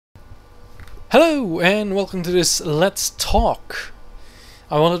Hello and welcome to this Let's Talk.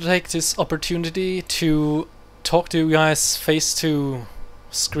 I wanted to take this opportunity to talk to you guys face to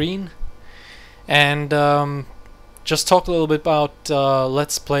screen and just talk a little bit about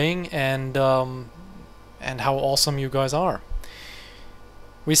Let's Playing and how awesome you guys are.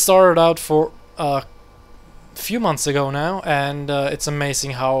 We started out for a few months ago now, and it's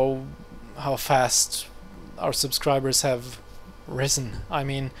amazing how fast our subscribers have risen. I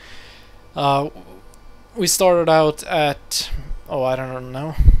mean, we started out at, I don't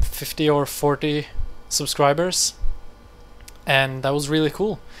know, 50 or 40 subscribers, and that was really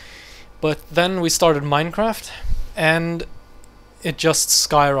cool. But then we started Minecraft, and it just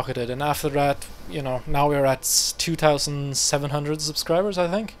skyrocketed, and after that, you know, now we're at 2,700 subscribers, I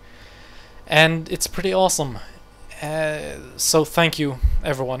think, and it's pretty awesome. So thank you,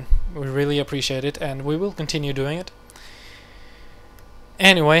 everyone. We really appreciate it, and we will continue doing it.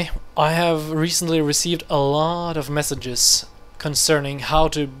 Anyway, I have recently received a lot of messages concerning how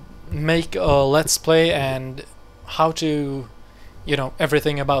to make a Let's Play and how to, you know,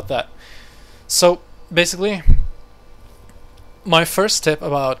 everything about that. So, basically, my first tip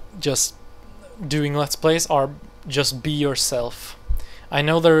about just doing Let's Plays are just be yourself. I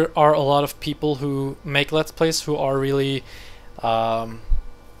know there are a lot of people who make Let's Plays who are really, I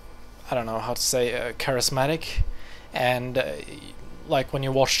don't know how to say, charismatic, and like when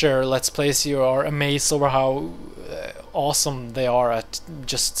you watch their Let's Plays, you are amazed over how awesome they are at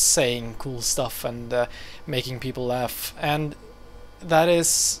just saying cool stuff and making people laugh, and that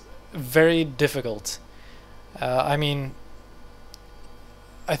is very difficult. I mean,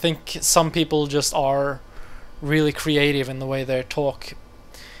 I think some people just are really creative in the way they talk,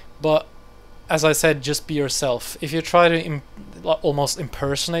 but as I said, just be yourself. If you try to almost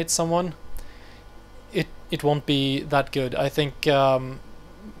impersonate someone, it won't be that good. I think the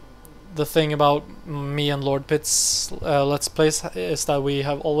thing about me and Lord Pit's Let's Plays is that we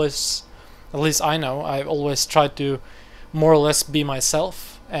have always, at least I know, I've always tried to more or less be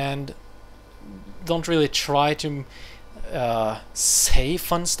myself and don't really try to say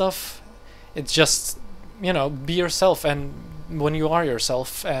fun stuff. It's just, you know, be yourself, and when you are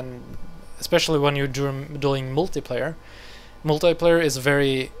yourself, and especially when you're doing multiplayer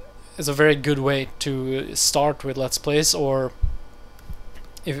is a very good way to start with Let's Plays, or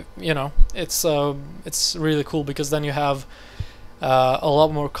if you know, it's really cool because then you have a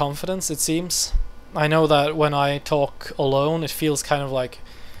lot more confidence, it seems. I know that when I talk alone, it feels kind of like,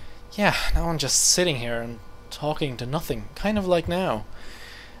 yeah, now I'm just sitting here and talking to nothing, kind of like now.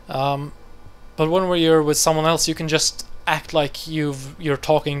 But when you're with someone else, you can just act like you're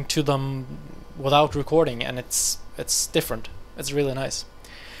talking to them without recording, and it's different. It's really nice.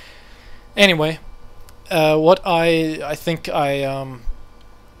 Anyway, what I think I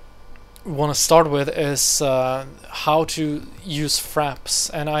want to start with is how to use fraps.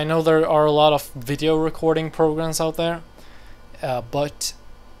 And I know there are a lot of video recording programs out there, but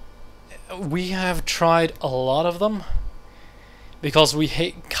we have tried a lot of them because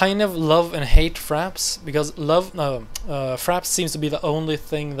we kind of love and hate fraps, because fraps seems to be the only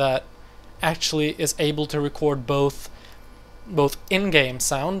thing that actually is able to record both in-game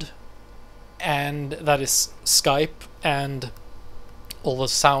sound, and that is Skype and all the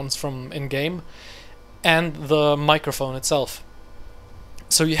sounds from in-game, and the microphone itself.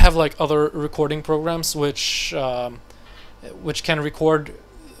 So you have like other recording programs which can record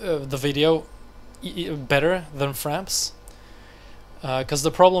the video better than fraps, because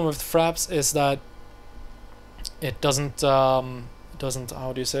the problem with fraps is that it doesn't how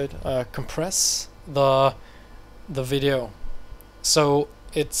do you say it, compress the video, so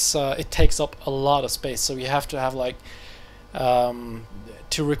it takes up a lot of space. So you have to have like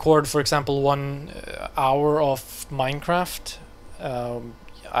to record, for example, 1 hour of Minecraft.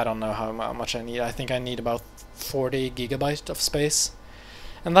 I don't know how much I need. I think I need about 40 gigabytes of space,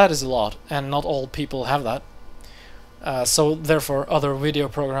 and that is a lot, and not all people have that. So therefore other video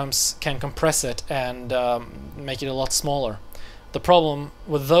programs can compress it and make it a lot smaller. The problem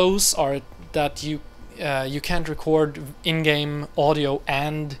with those are that you can't record in-game audio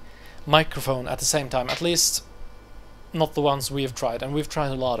and microphone at the same time, at least not the ones we've tried, and we've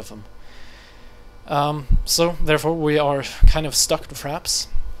tried a lot of them. So therefore we are kind of stuck to fraps.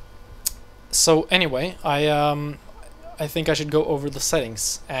 So anyway, I think I should go over the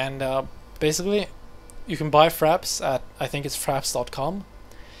settings, and basically you can buy fraps at, I think it's fraps.com,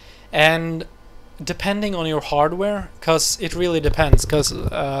 and depending on your hardware, because it really depends, because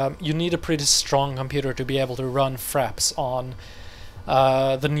you need a pretty strong computer to be able to run fraps on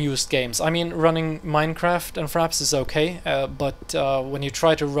the newest games. I mean, running Minecraft and Fraps is okay, but when you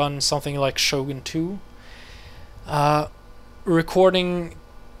try to run something like Shogun 2, recording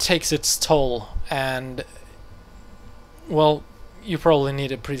takes its toll, and well, you probably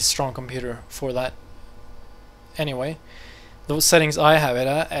need a pretty strong computer for that. Anyway, those settings I have it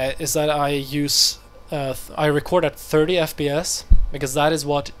at is that I use I record at 30 FPS because that is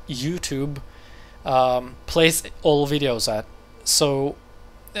what YouTube plays all videos at. So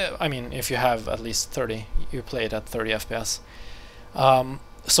I mean, if you have at least 30, you play it at 30 FPS.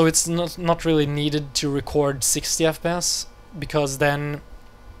 So it's not really needed to record 60 FPS, because then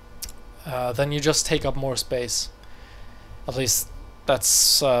you just take up more space. At least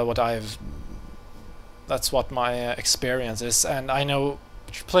that's that's what my experience is, and I know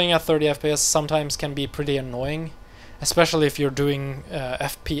playing at 30 FPS sometimes can be pretty annoying, especially if you're doing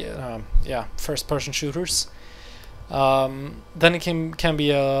first-person shooters. Then it can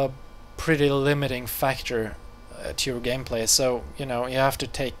be a pretty limiting factor to your gameplay. So you have to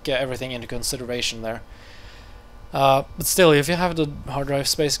take everything into consideration there. But still, if you have the hard drive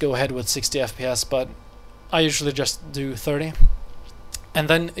space, go ahead with 60 FPS. But I usually just do 30, and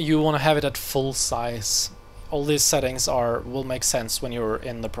then you want to have it at full size. All these settings will make sense when you're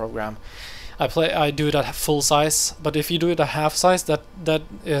in the program. I do it at full size, but if you do it at half size, that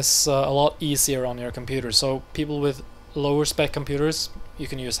is a lot easier on your computer. So people with lower spec computers, you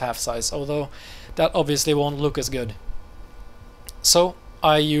can use half size, although that obviously won't look as good. So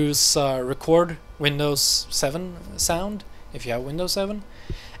I use record Windows 7 sound, if you have Windows 7,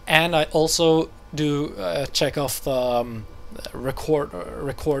 and I also do check off the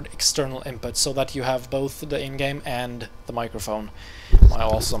record external input, so that you have both the in-game and the microphone, my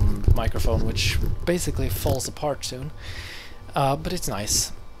awesome microphone, which basically falls apart soon, but it's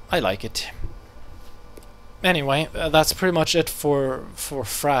nice. I like it. Anyway, that's pretty much it for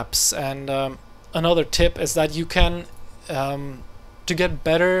Fraps. And another tip is that you can to get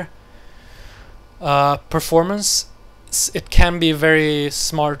better performance, it can be very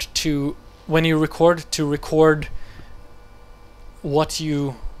smart to, when you record, to record what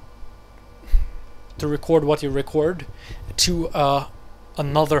you record to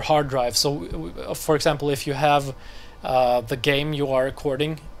another hard drive. So for example, if you have the game you are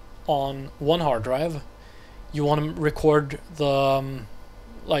recording on one hard drive, you want to record the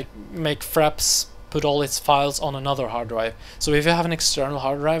make Fraps put all its files on another hard drive. So if you have an external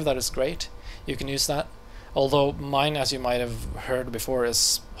hard drive, that is great, you can use that. Although mine, as you might have heard before,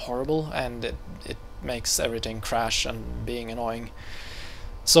 is horrible, and it makes everything crash and being annoying.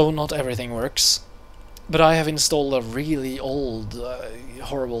 So not everything works. But I have installed a really old,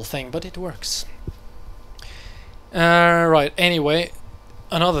 horrible thing, but it works. Right, anyway,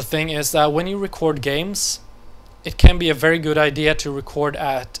 another thing is that when you record games, it can be a very good idea to record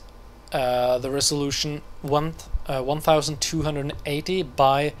at the resolution 1280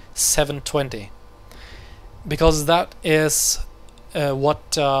 by 720. Because that is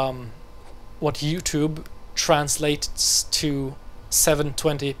what YouTube translates to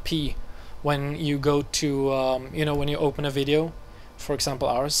 720p when you go to when you open a video, for example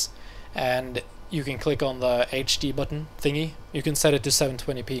ours, and you can click on the HD button thingy, you can set it to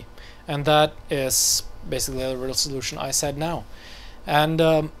 720p, and that is basically the resolution I said now. And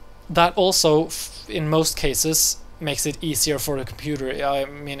that also in most cases makes it easier for the computer. I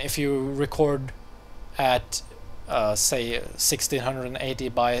mean, if you record at say 1680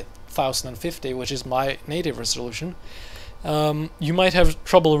 by 1050, which is my native resolution, you might have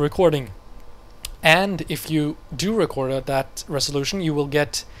trouble recording. And if you do record at that resolution, you will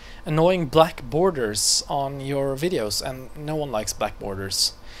get annoying black borders on your videos, and no one likes black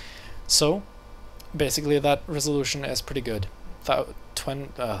borders. So basically that resolution is pretty good,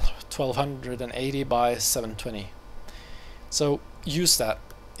 1280 by 720. So use that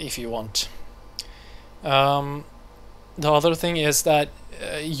if you want. The other thing is that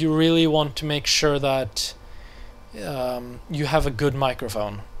you really want to make sure that you have a good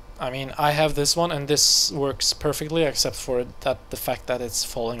microphone. I mean, I have this one, and this works perfectly, except for the fact that it's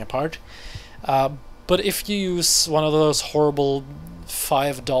falling apart. But if you use one of those horrible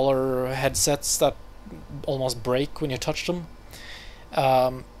 $5 headsets that almost break when you touch them,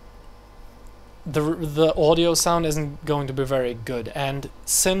 the audio sound isn't going to be very good. And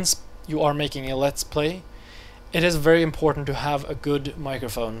since you are making a Let's Play, it is very important to have a good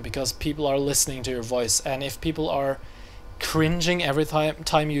microphone, because people are listening to your voice, and if people are cringing every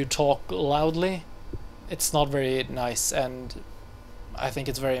time you talk loudly, it's not very nice. And I think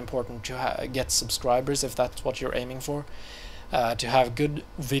it's very important to get subscribers, if that's what you're aiming for, to have good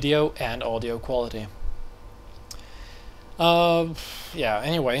video and audio quality. Uh, yeah.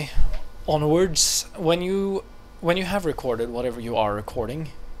 Anyway, onwards. When you have recorded whatever you are recording,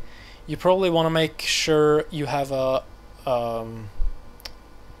 you probably want to make sure you have um,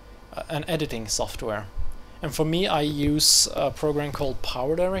 an editing software. And for me, I use a program called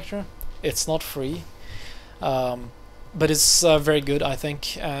Power Director. It's not free, but it's very good, I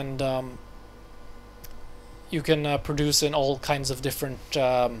think, and you can produce in all kinds of different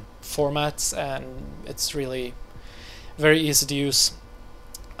formats, and it's really very easy to use.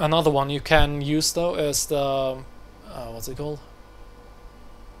 Another one you can use though is the what's it called?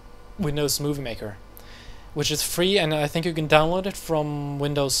 Windows Movie Maker, which is free, and I think you can download it from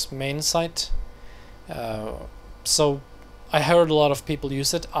Windows main site. So I heard a lot of people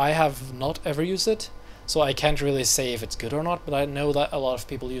use it. I have not ever used it, so I can't really say if it's good or not, but I know that a lot of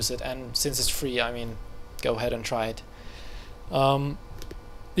people use it, and since it's free, I mean, go ahead and try it.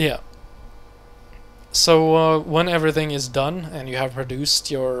 Yeah. So when everything is done and you have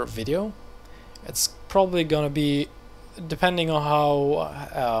produced your video, it's probably gonna be, depending on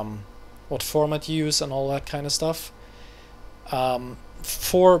how what format you use and all that kind of stuff.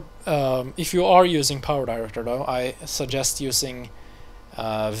 If you are using Power Director though, I suggest using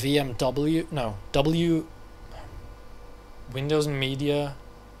Windows Media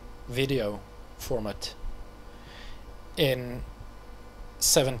Video format in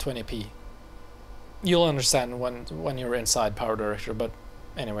 720p. You'll understand when you're inside Power Director, but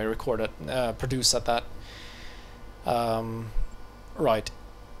anyway, record it, produce at that. Right.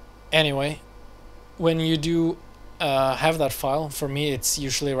 Anyway, when you do have that file, for me it's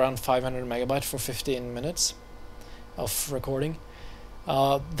usually around 500 megabytes for 15 minutes of recording.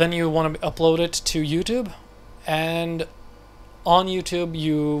 Then you want to upload it to YouTube, and on YouTube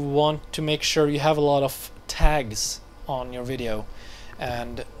you want to make sure you have a lot of tags on your video,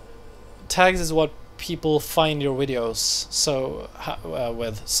 and tags is what people find your videos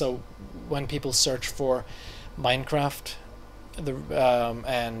with. So when people search for Minecraft,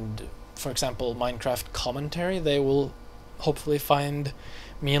 and for example Minecraft commentary, they will hopefully find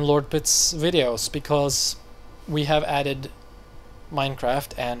me and Lord Pit's videos, because we have added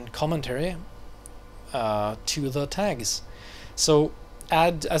Minecraft and commentary to the tags. So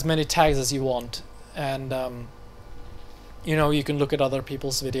add as many tags as you want, and you know, you can look at other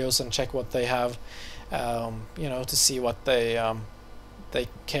people's videos and check what they have, you know, to see what they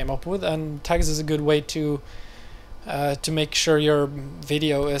came up with. And tags is a good way to make sure your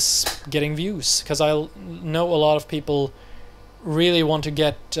video is getting views, because I know a lot of people really want to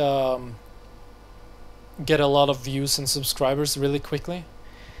get a lot of views and subscribers really quickly,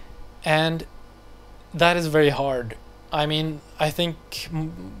 and that is very hard. I mean, I think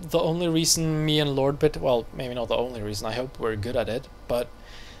the only reason me and Lord Bit, well, maybe not the only reason, I hope we're good at it, but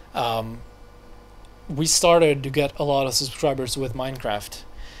we started to get a lot of subscribers with Minecraft.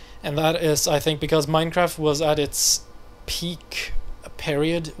 And that is, I think, because Minecraft was at its peak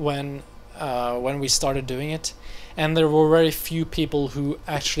period when we started doing it, and there were very few people who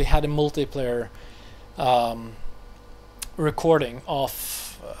actually had a multiplayer recording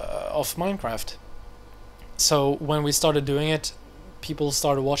of Minecraft. So when we started doing it, people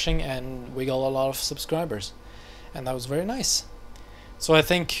started watching, and we got a lot of subscribers, and that was very nice. So I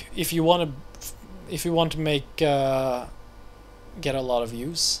think if you want to make get a lot of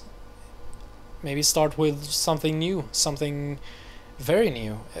views, maybe start with something new, something very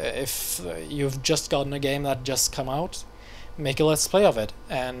new. If you've just gotten a game that just come out, make a let's play of it,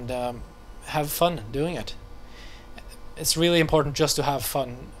 and have fun doing it. It's really important just to have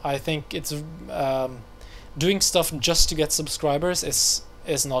fun. I think it's doing stuff just to get subscribers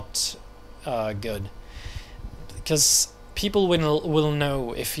is not good, because people will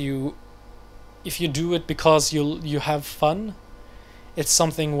know if you do it because you have fun. It's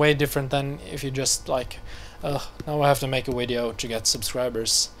something way different than if you just like, now I have to make a video to get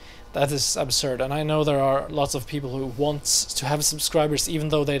subscribers. That is absurd, and I know there are lots of people who want to have subscribers even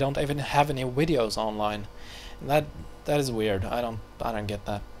though they don't even have any videos online. And that is weird. I don't get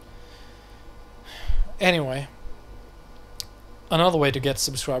that. Anyway, another way to get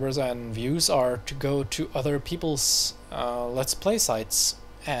subscribers and views are to go to other people's let's play sites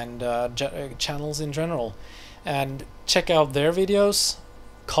and channels in general, and check out their videos,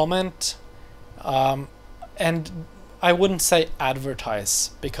 comment, and I wouldn't say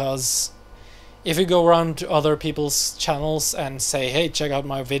advertise, because if you go around to other people's channels and say, hey, check out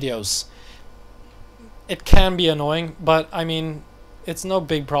my videos, it can be annoying, but I mean, it's no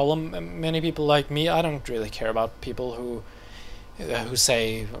big problem. Many people like me, I don't really care about people who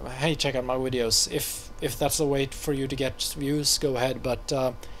say, hey, check out my videos. If that's a way for you to get views, go ahead, but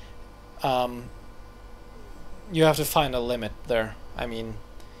you have to find a limit there. I mean,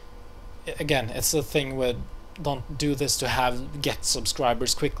 again, it's the thing with don't do this to get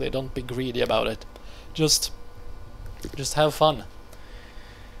subscribers quickly. Don't be greedy about it. Just have fun.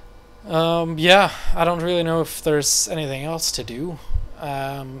 Yeah, I don't really know if there's anything else to do.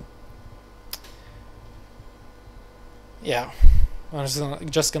 Yeah, I'm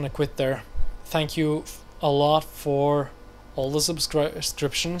just gonna quit there. Thank you a lot for all the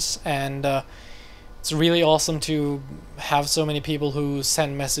subscriptions, and it's really awesome to have so many people who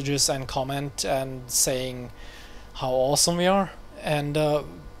send messages and comment and saying how awesome we are. And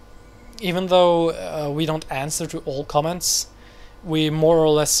even though we don't answer to all comments, we more or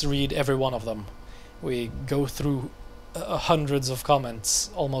less read every one of them. We go through hundreds of comments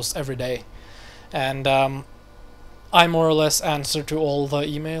almost every day, and I more or less answer to all the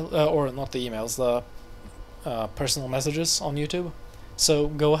email, or not the emails, the personal messages on YouTube. So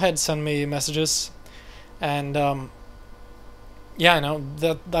go ahead, send me messages, and yeah, I know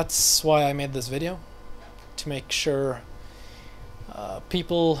that's why I made this video, to make sure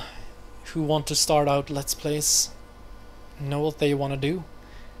people who want to start out Let's Plays know what they want to do,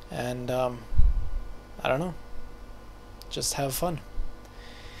 and I don't know, just have fun.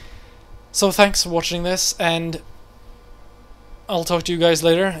 So thanks for watching this, and I'll talk to you guys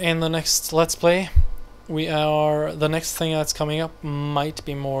later in the next Let's Play. The next thing that's coming up might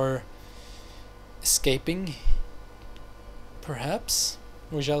be more escaping, perhaps.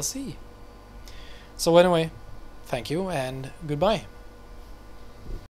 We shall see. So anyway, thank you and goodbye.